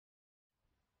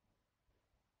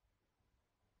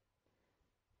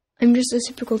I'm just a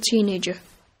typical teenager,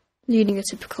 leading a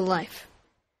typical life,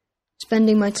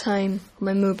 spending my time on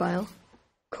my mobile,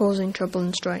 causing trouble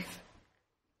and strife,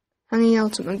 hanging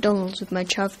out at McDonald's with my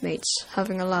chav mates,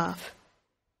 having a laugh,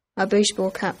 our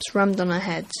baseball caps rammed on our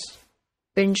heads,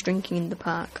 binge drinking in the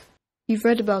park. You've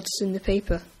read about us in the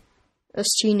paper. Us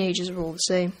teenagers are all the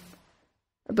same,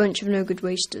 a bunch of no-good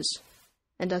wasters,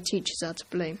 and our teachers are to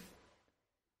blame.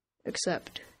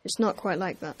 Except, it's not quite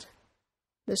like that.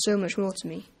 There's so much more to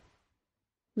me.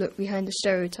 Look behind the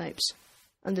stereotypes,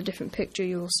 and the different picture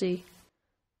you will see.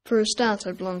 For a start,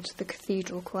 I belong to the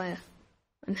cathedral choir.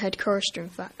 I'm head chorister, in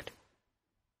fact.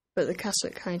 But the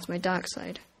cassock hides my dark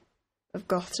side, of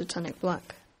goth satanic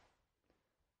black.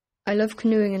 I love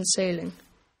canoeing and sailing.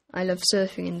 I love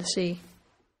surfing in the sea.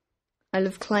 I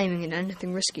love climbing and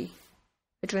anything risky.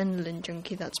 Adrenaline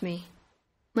junkie, that's me.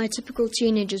 My typical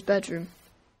teenager's bedroom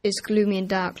is gloomy and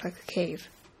dark like a cave,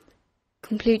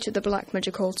 complete with a black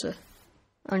magic altar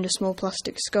and a small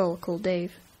plastic skull called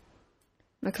Dave.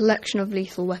 My collection of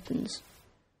lethal weapons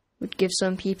would give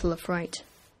some people a fright.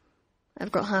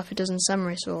 I've got half a dozen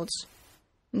samurai swords,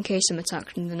 in case I'm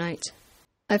attacked in the night.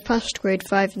 I've passed grade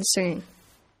 5 in singing.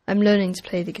 I'm learning to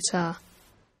play the guitar.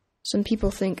 Some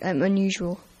people think I'm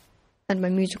unusual, and my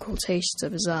musical tastes are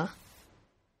bizarre.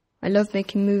 I love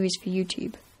making movies for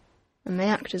YouTube, and my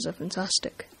actors are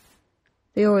fantastic.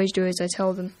 They always do as I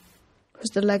tell them, 'cause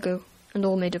they're Lego and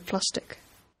all made of plastic.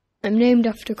 I'm named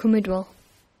after Cumidwell.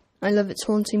 I love its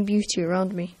haunting beauty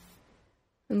around me.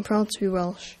 I'm proud to be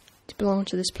Welsh, to belong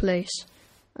to this place,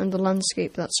 and the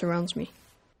landscape that surrounds me.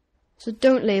 So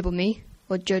don't label me,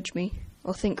 or judge me,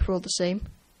 or think we're all the same.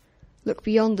 Look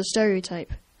beyond the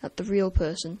stereotype at the real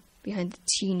person behind the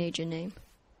teenager name.